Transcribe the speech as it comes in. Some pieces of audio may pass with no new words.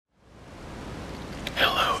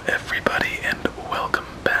everybody, and welcome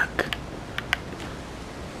back.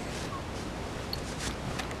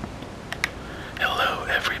 Hello,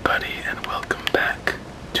 everybody, and welcome back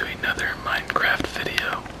to another Minecraft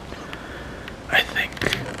video. I think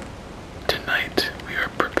tonight we are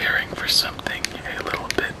preparing for something a little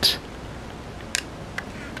bit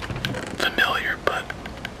familiar, but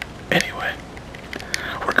anyway,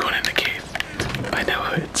 we're going in the cave. I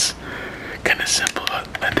know it's kind of simple, but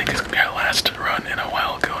I think it's gonna be our last run in a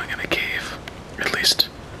while going in a cave. At least,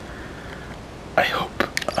 I hope.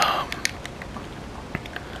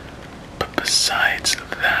 But besides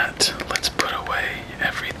that, let's put away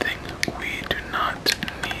everything we do not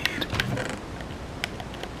need.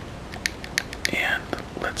 And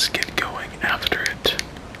let's get going after it.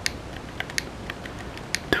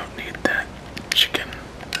 Don't need that chicken.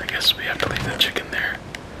 I guess we have to leave that chicken there.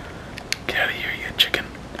 Get out of here, you chicken.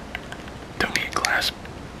 Don't need glass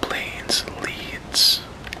planes, leads,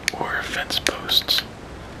 or fence posts,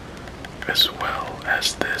 as well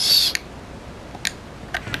as this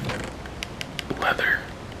leather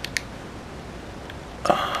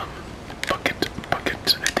bucket.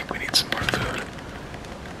 I think we need some more food.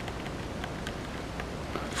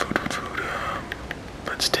 Food.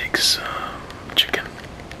 Let's take some chicken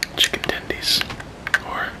tendies,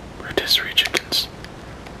 or rotisserie chickens.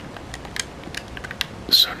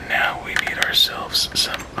 So now we need ourselves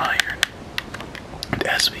some iron. And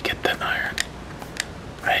as we get that iron,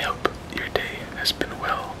 I hope your day has been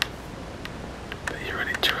well, that you're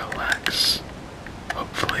ready to relax,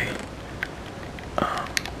 hopefully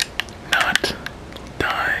not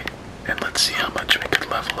die, and let's see how much we could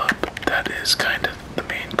level up. That is kind of the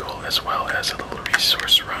main goal, as well as a little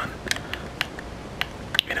resource run.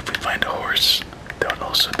 And if we find a horse, that would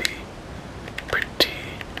also be pretty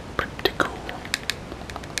cool.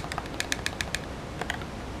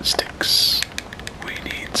 Sticks. We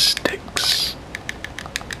need sticks.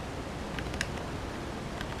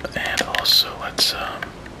 And also, let's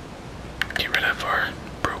get rid of our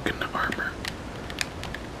broken armor.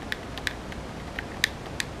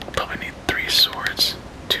 Probably need 3 swords,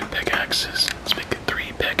 2 pickaxes. Let's make it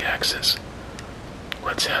 3 pickaxes.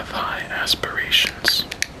 Let's have high aspirations.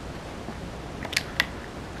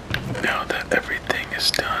 Now that everything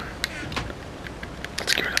is done,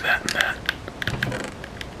 let's get rid of that and that.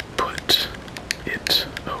 Put it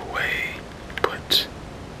away.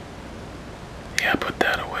 Put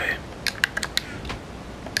that away.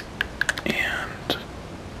 And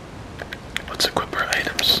let's equip our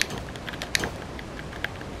items.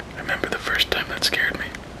 Remember the first time that scared me?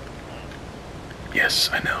 Yes,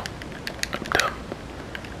 I know. I'm dumb.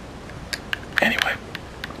 Anyway,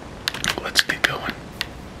 let's get going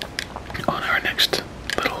on our next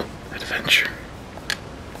little adventure.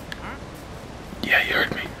 Yeah, you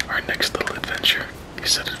heard me. Our next little adventure. You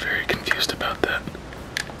sounded very confused about that.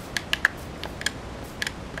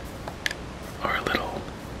 Our little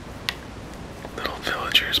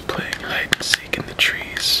villagers playing hide and seek in the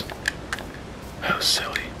trees. How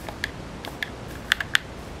silly.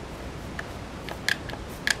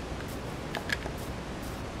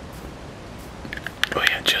 Oh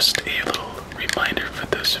yeah, just a little reminder for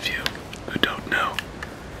those of you who don't know.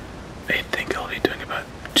 I think I'll be doing about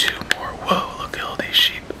 2 more. Whoa, look at all these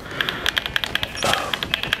sheep.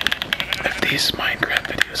 Of these Minecraft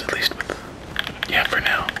videos, at least for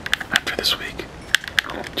now, after this week,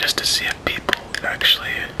 just to see if people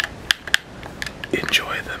actually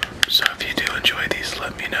enjoy them. So if you do enjoy these,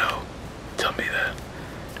 let me know. Tell me to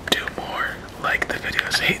do more, like the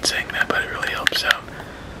videos. I hate saying that, but it really helps out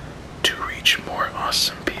to reach more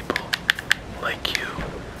awesome people like you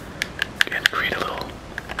and create a little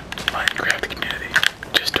Minecraft community.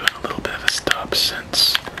 Just doing a little bit of a stop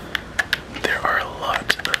since there are a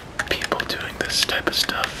lot of people doing this type of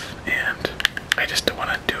stuff, and I just don't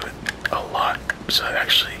want to do it a lot, so it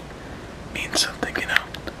actually means something, you know.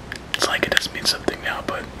 It's like it does mean something now,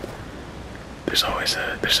 but there's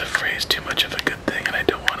a phrase, too much of a good thing, and I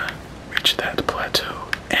don't want to reach that plateau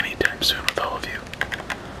anytime soon with all of you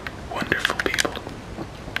wonderful people.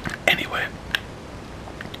 Anyway,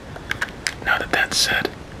 now that that's said,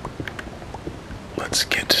 let's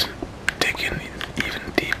get digging even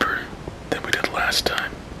deeper than we did last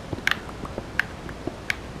time.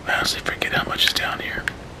 I honestly forget how much is down here.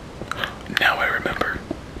 Now I remember,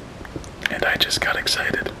 and I just got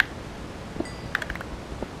excited.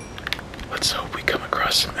 Let's hope we come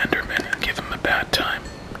across some Endermen and give them a bad time,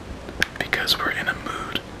 because we're in a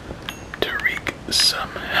mood to wreak some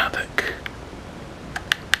havoc.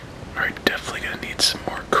 We're definitely gonna need some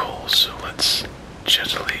more coal, so let's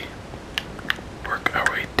gently work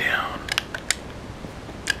our way down.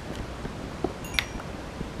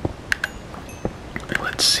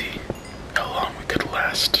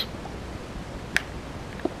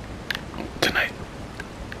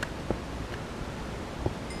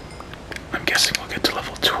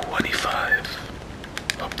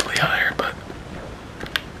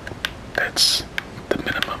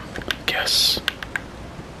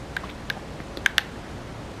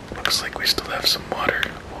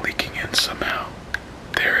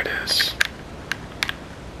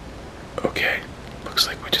 Okay, looks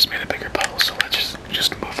like we just made a bigger puddle, so let's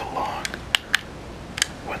just move along.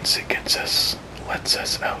 Once it lets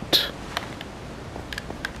us out.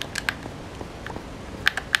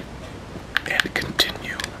 And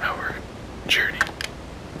continue our journey.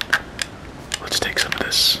 Let's take some of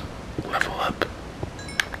this level up.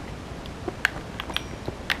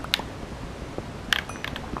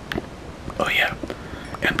 Oh yeah,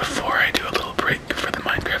 and before I do a little break for the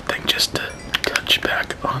Minecraft thing, just to touch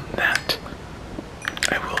back on that,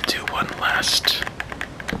 I will do one last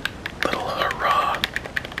little hurrah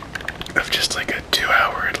of just like a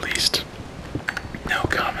 2-hour at least, no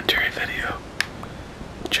commentary video,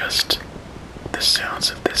 just the sounds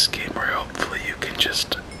of this game where hopefully you can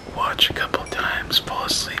just watch a couple times, fall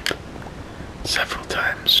asleep several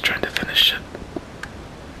times trying to finish it,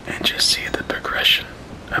 and just see the progression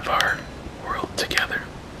of our world together.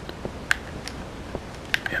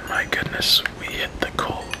 And my goodness, we hit the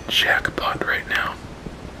coal jackpot right now.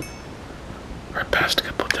 Our past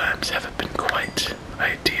couple times haven't been quite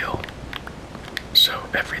ideal, so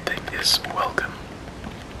everything is welcome.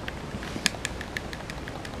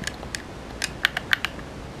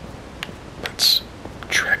 Let's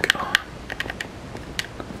trek on.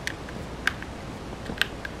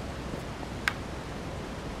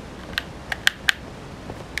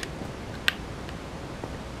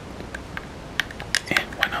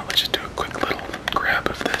 And why not, let's just do a quick little grab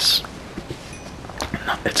of this.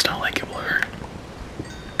 It's not like it will hurt.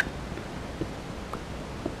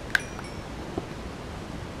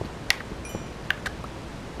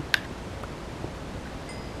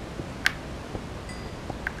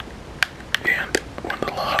 And one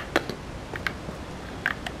little hop.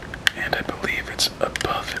 And I believe it's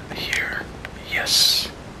above here. Yes.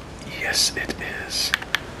 Yes, it is.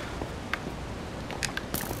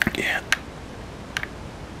 And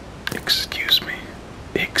excuse me.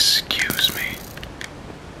 Excuse me.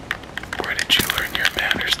 Where did you learn your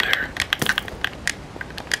manners there?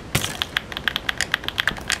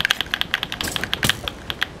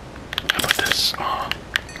 How about this? Aw,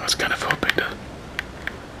 I was kind of hoping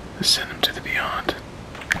to send him to the beyond.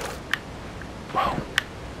 Well,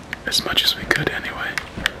 as much as we could anyway.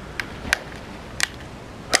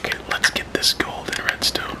 Okay, let's get this gold and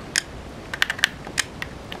redstone.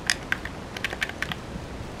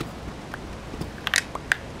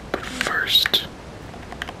 But first,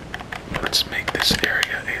 let's make this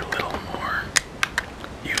area a little more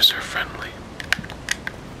user-friendly.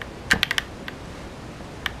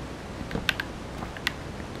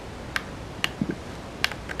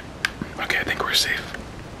 Okay, I think we're safe.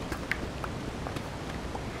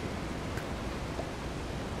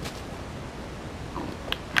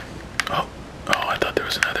 Oh, I thought there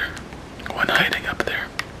was another one hiding up there.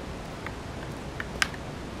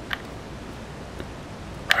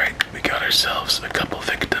 Alright, we got ourselves a couple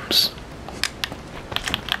victims.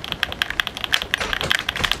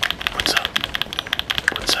 What's up?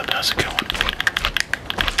 What's up? How's it going?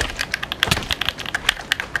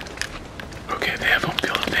 Okay, they have home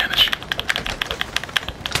field advantage.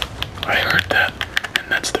 I heard that, and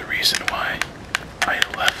that's the reason why I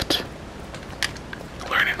left.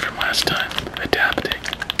 Learning from last time, adapting.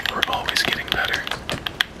 We're always getting better.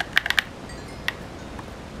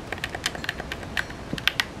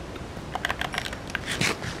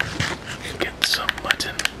 Get some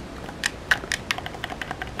mutton.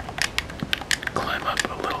 Climb up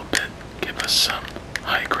a little bit, give us some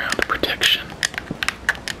high ground protection.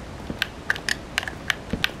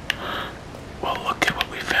 Well, look at what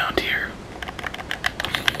we found here.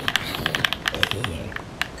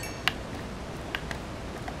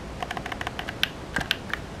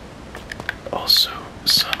 Also,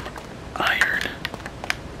 some iron.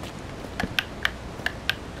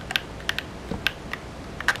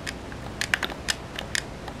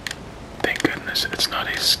 Thank goodness it's not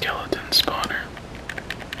a skeleton spawner.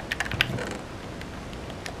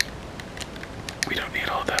 We don't need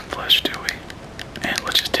all that flesh, do we? And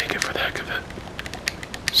let's just take it for the heck of it,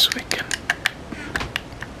 so we can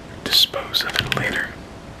dispose of it later.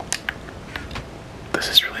 Does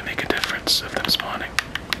this really make a difference of them spawning?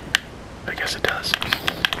 I guess it does.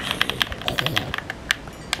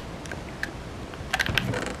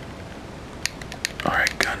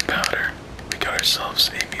 Alright, gunpowder. We got ourselves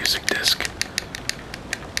a music disc.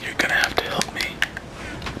 You're gonna have to help me,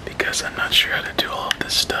 because I'm not sure how to do all of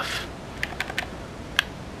this stuff.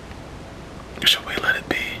 Should we let it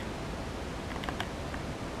be?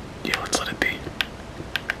 Yeah, let's let it be.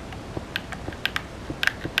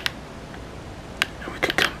 And we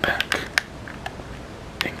could come back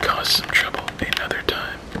and cause some trouble another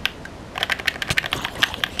time.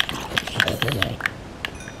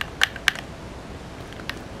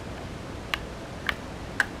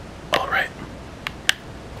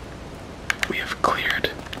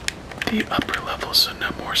 the upper level so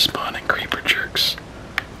no more spawning creeper jerks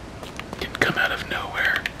can come out of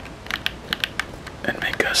nowhere and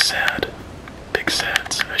make us sad. Big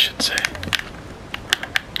sads, I should say.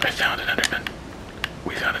 I found an Enderman.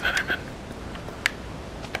 We found an Enderman.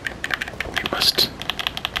 We must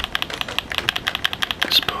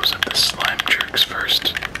dispose of the slime jerks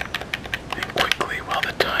first, and quickly while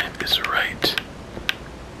the time is right.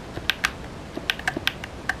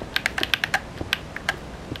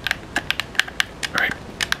 Alright,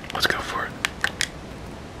 let's go for it.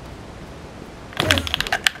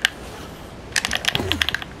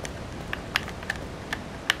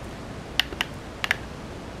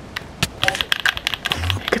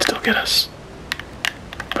 He could still get us,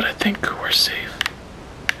 but I think we're safe.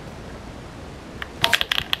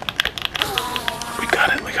 We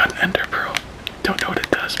got an ender pearl. Don't know what it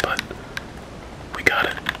does, but we got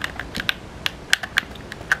it.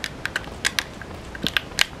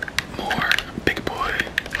 More, big boy.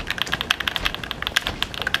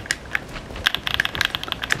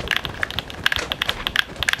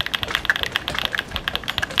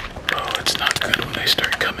 Oh, it's not good when they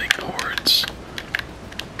start coming in hordes.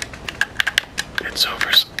 It's over.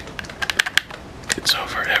 It's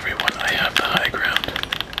over, everyone. I have the high ground.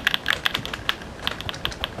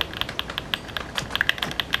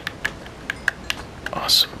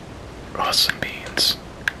 Awesome. Awesome beans.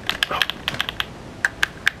 Oh.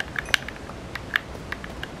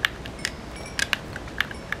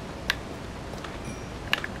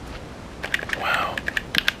 Wow.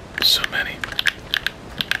 So many.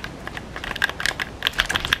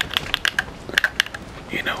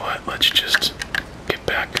 You know what? Let's just get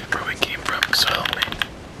back where we came from, so help me.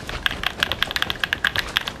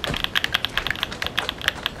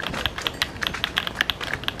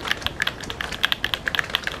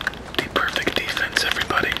 The perfect defense,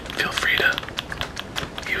 everybody. Feel free to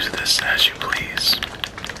use this as you please.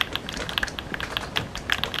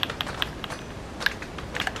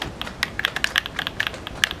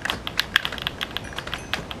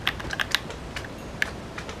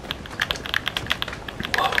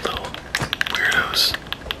 Whoa, little weirdos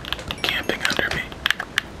camping under me.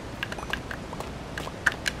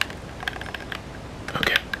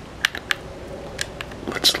 Okay.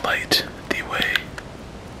 Let's light the way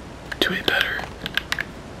to a better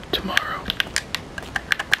tomorrow.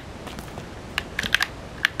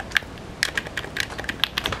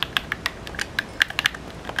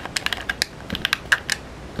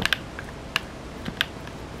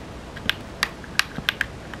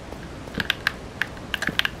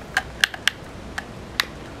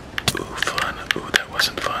 Ooh, fun. Ooh, that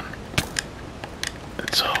wasn't fun.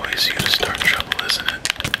 It's always you to start trouble, isn't it?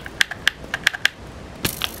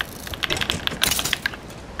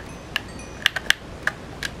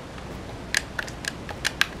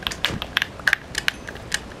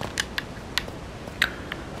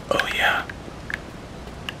 Oh yeah,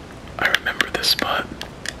 I remember this spot.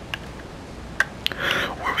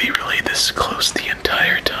 Were we really this close the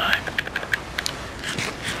entire time?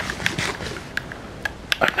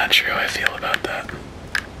 I'm not sure how I feel about that.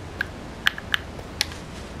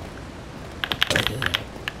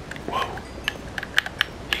 Whoa,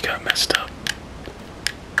 he got messed up.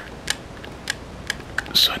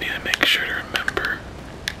 So I need to make sure to remember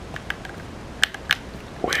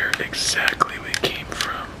where exactly we came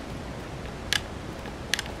from.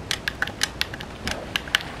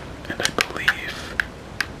 And I believe,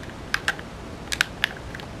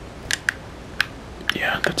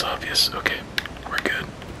 yeah, that's obvious. Okay, we're good.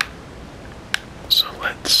 So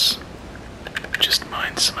let's just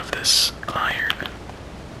mine some of this iron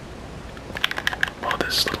while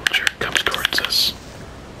this little jerk comes towards us.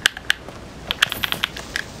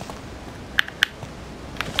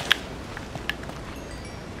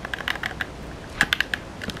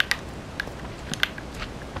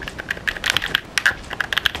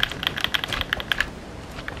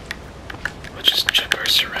 Let's just check our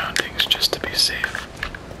surroundings just to be safe.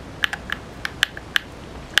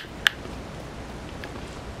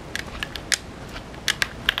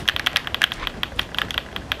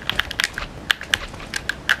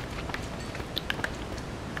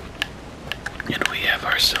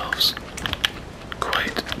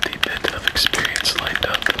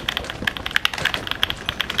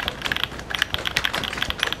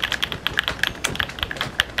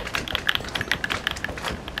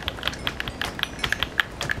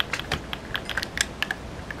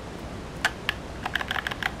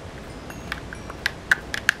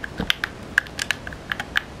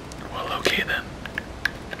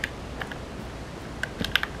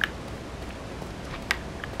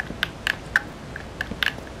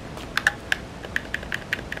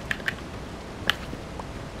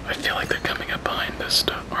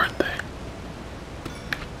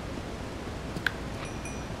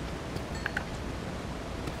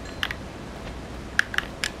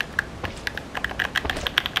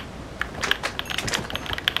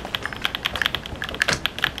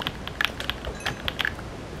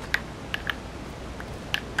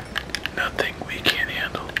 nothing we can't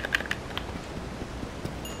handle.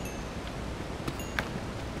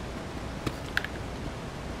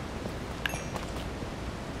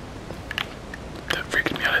 That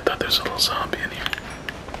freaked me out. I thought there was a little zombie in here.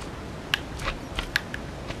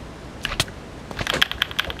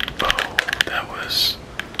 Oh, that was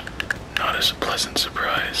not as a pleasant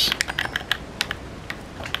surprise.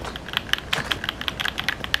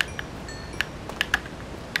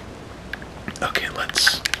 Okay,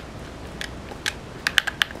 let's...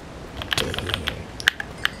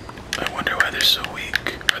 I wonder why they're so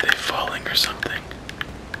weak. Are they falling or something?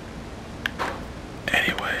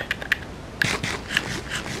 Anyway.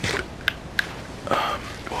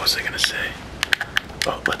 What was I gonna say?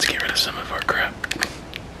 Oh, let's get rid of some of our crap.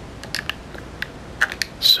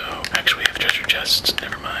 So, actually we have treasure chests.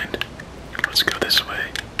 Never mind. Let's go this way.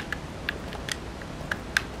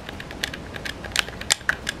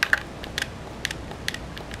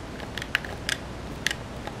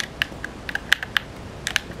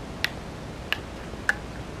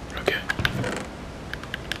 Okay.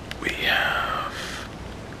 We have...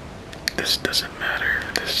 This doesn't matter.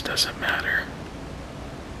 This doesn't matter.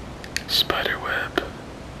 Spider web.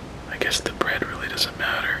 I guess the bread really doesn't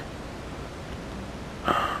matter.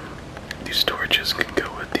 These torches can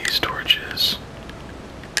go with these torches.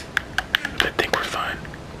 I think we're fine.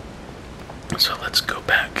 So let's go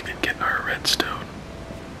back and get our redstone.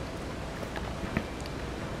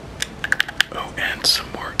 Oh, and some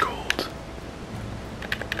more gold.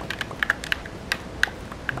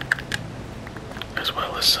 As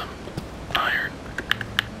well as some iron.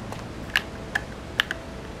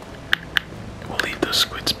 We'll leave those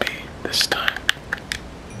squids be this time.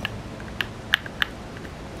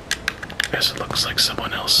 As it looks like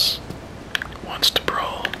someone else wants to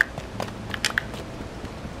brawl.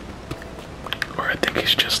 Or I think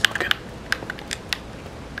he's just looking.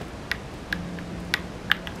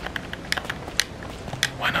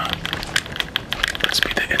 Why not? Let's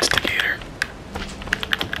be the instigator.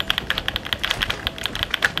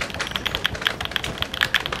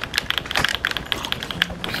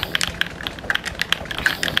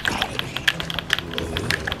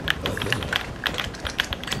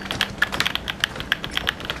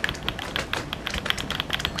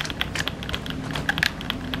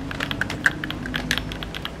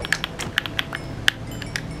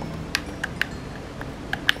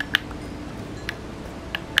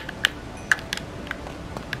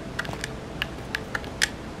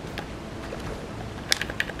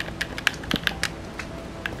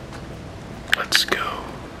 Let's go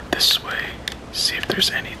this way, see if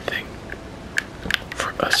there's anything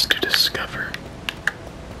for us to discover.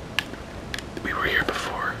 We were here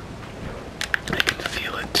before. I can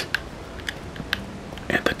feel it.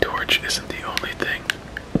 And the torch isn't the only thing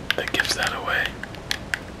that gives that away.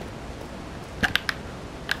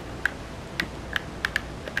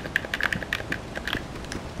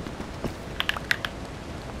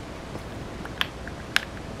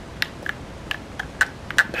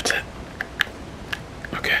 That's it.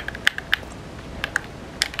 Okay.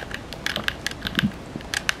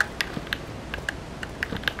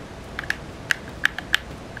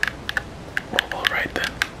 Well, alright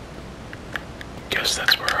then. Guess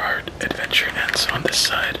that's where our adventure ends on this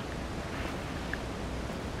side.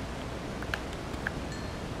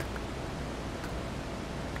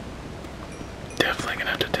 Definitely gonna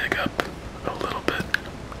have to dig up a little bit.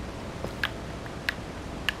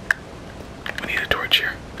 We need a torch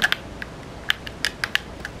here.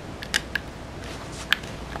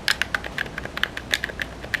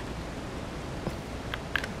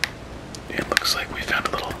 It looks like we found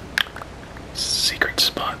a little secret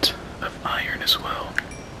spot of iron as well.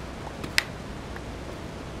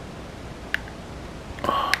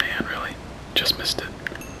 Oh man, really? Just missed it.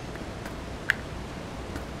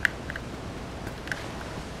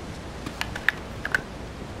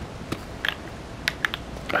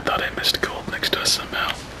 I thought I missed gold next to us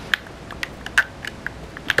somehow.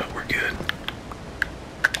 But we're good.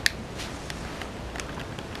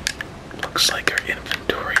 Looks like our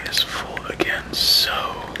inventory is full again,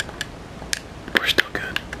 so we're still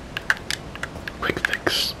good. Quick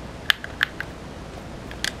fix.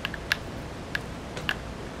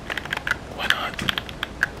 Why not?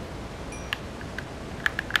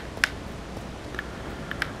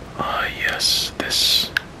 Ah, yes,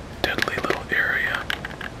 this deadly little area.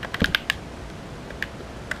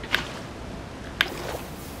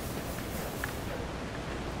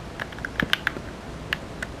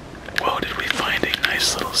 Whoa, did we find a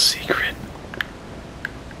nice little secret?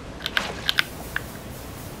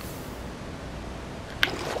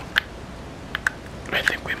 I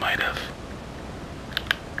think we might have.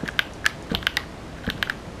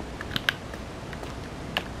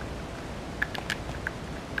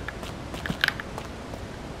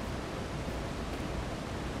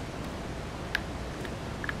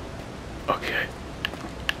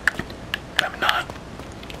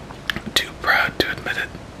 admit it,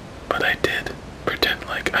 but I did pretend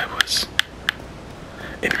like I was.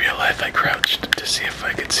 In real life, I crouched to see if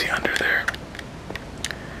I could see under there.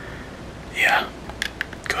 Yeah,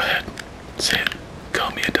 go ahead, say it.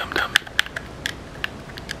 Call me a dum-dum.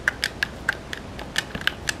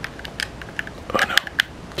 Oh no,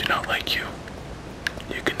 do not like you.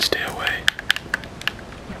 You can stay away.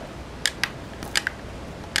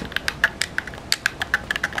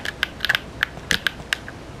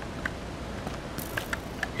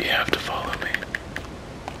 You have to follow me.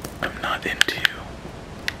 I'm not into you.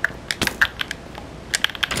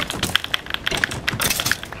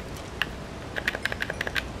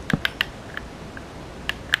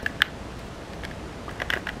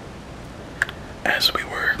 As we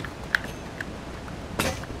were.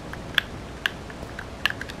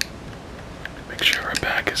 Make sure our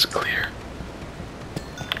back is clear.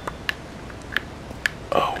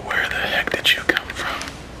 Oh, where the heck did you come from?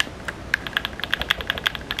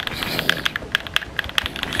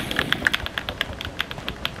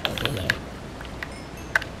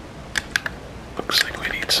 Looks like we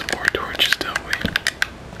need some more torches, don't we?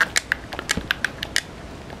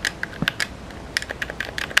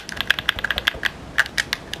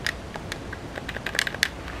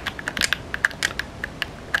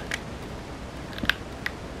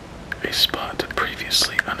 A spot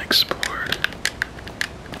previously unexplored.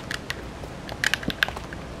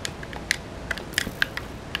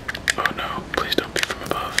 Oh no, please don't be from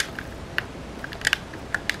above.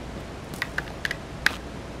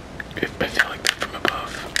 I feel like they're from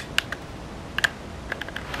above.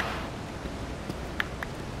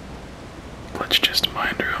 Let's just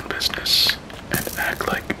mind our own business and act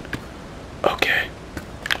like, okay,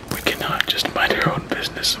 we cannot just mind our own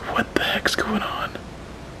business. What the heck's going on?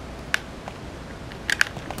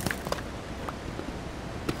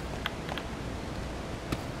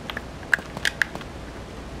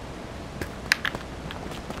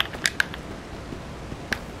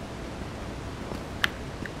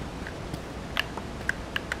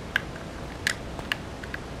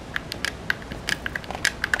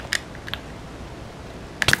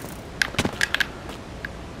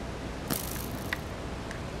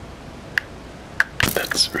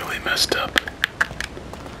 That's really messed up.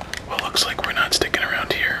 Well, looks like we're not sticking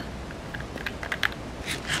around here.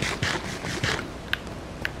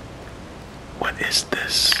 What is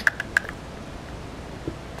this?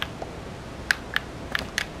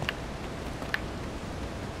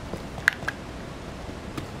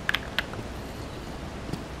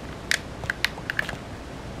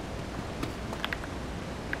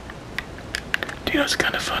 Do you know, it's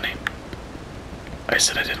kind of funny. I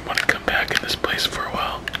said I didn't want to come back in this place for a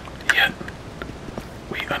while, yet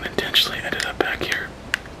we unintentionally ended up back here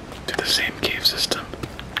to the same cave system.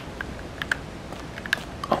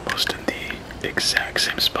 Almost in the exact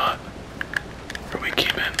same spot where we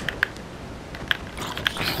came in.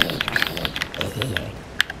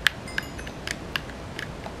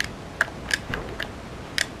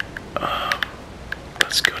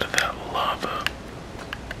 Let's go to that lava.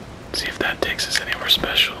 See if that takes us anywhere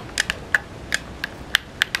special.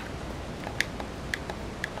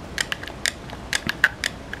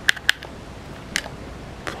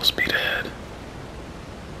 Full speed ahead.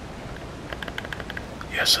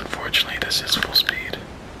 Yes, unfortunately, this is full speed.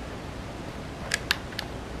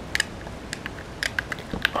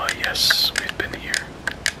 Oh, yes, we've been here.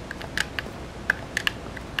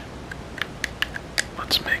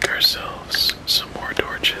 Let's make ourselves some more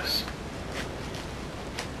torches.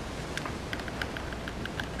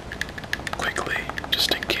 Quickly,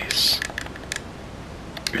 just in case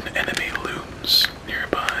an enemy looms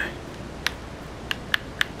nearby.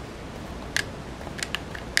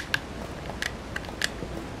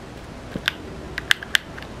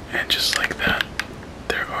 And just like that,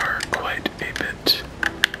 there are quite a bit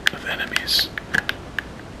of enemies.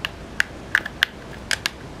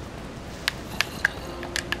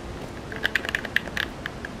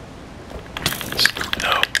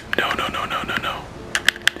 No, no, no, no, no, no, no.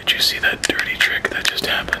 Did you see that dirty trick that just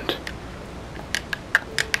happened?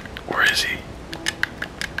 Where is he?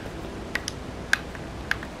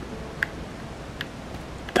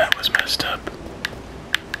 That was messed up.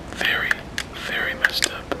 Very, very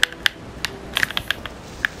messed up.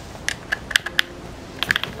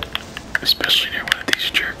 Especially near one of these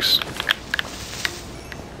jerks.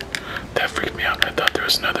 That freaked me out. I thought there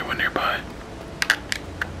was another one nearby.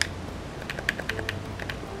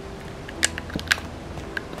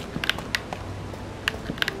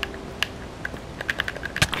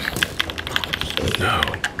 No.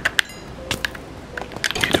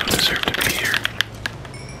 You don't deserve to be here.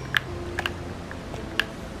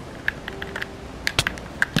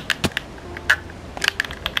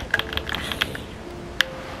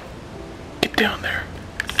 down there?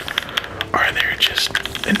 Are there just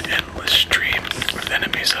an endless stream of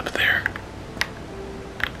enemies up there?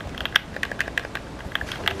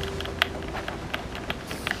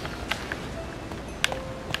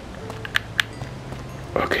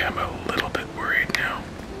 Okay, I'm a little bit worried now.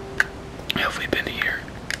 Have we been here?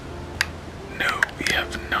 No, we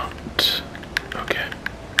have not. Okay.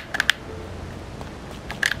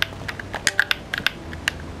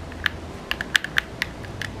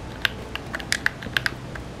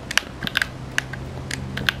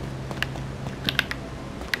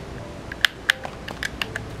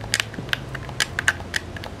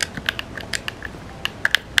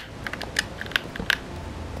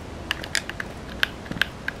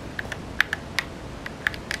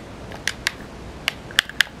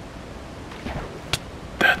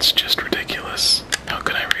 That's just ridiculous. How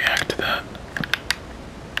can I react to that?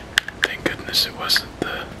 Thank goodness it wasn't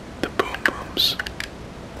the boom booms.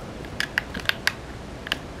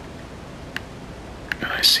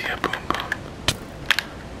 And I see a boom boom.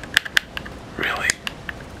 Really?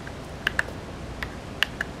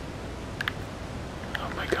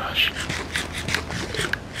 Oh my gosh.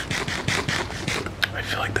 I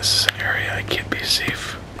feel like this is an area I can't be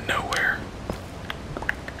safe nowhere.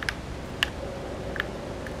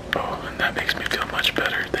 Oh, and that makes me feel much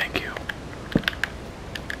better, thank you.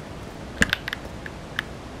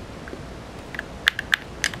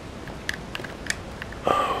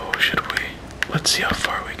 Oh, should we? Let's see how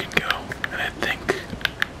far we can go. And I think...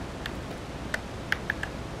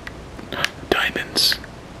 diamonds.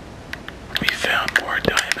 We found more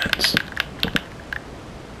diamonds.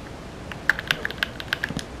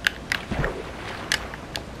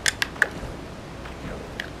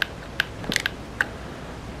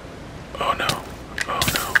 Oh no. Oh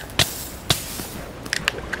no.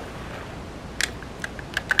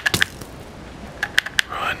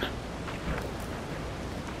 Run.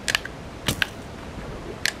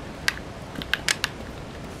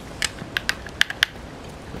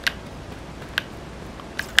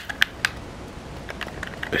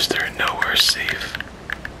 Is there nowhere safe?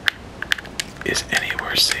 Is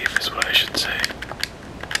anywhere safe is what I should say.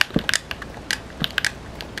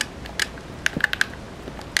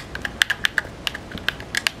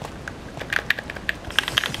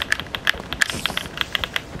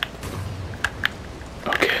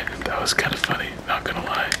 Okay, that was kind of funny, not gonna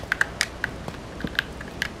lie.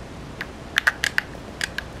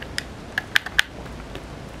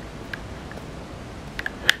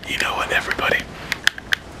 You know what, everybody?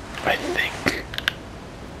 I think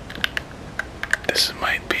this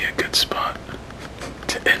might be a good spot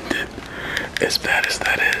to end it, as bad as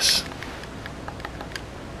that is.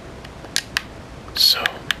 So,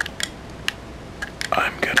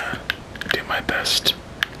 I'm gonna do my best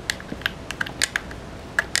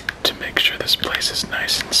to make sure this place is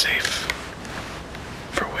nice and safe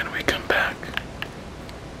for when we come back.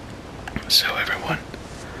 So everyone,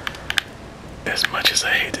 as much as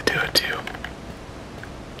I hate to do it too,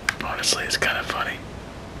 honestly it's kind of funny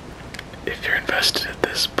if you're invested in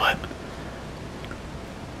this, but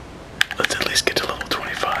let's at least get to level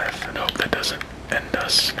 25 and hope that doesn't end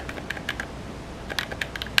us.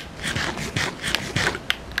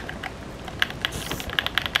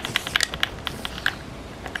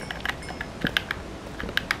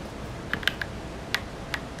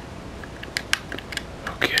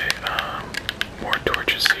 Okay, more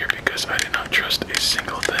torches here because I do not trust a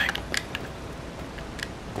single thing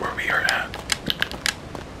where we are at.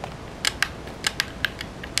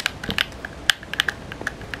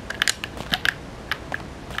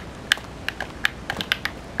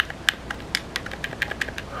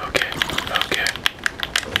 Okay, okay.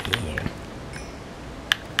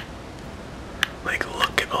 Like,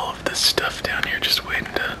 look at all of this stuff down here just waiting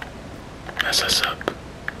to mess us up.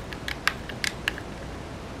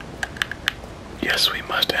 Yes, we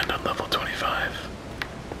must end on level 25.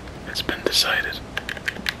 It's been decided.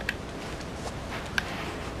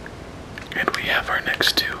 And we have our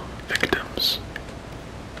next two victims.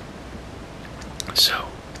 So,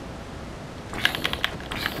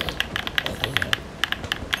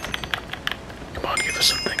 come on, give us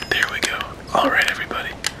something. There we go. Alright,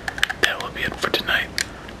 everybody. That will be it for tonight.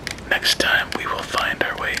 Next time, we will find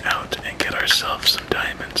our way out and get ourselves some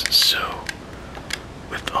diamonds. So,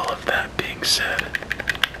 with all of that being said,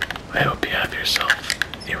 I hope you have yourself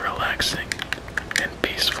a relaxing and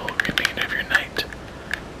peaceful remainder of your night.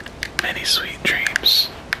 Many sweet dreams.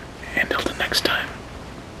 And until the next time,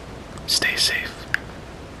 stay safe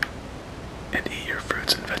and eat your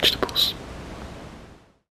fruits and vegetables.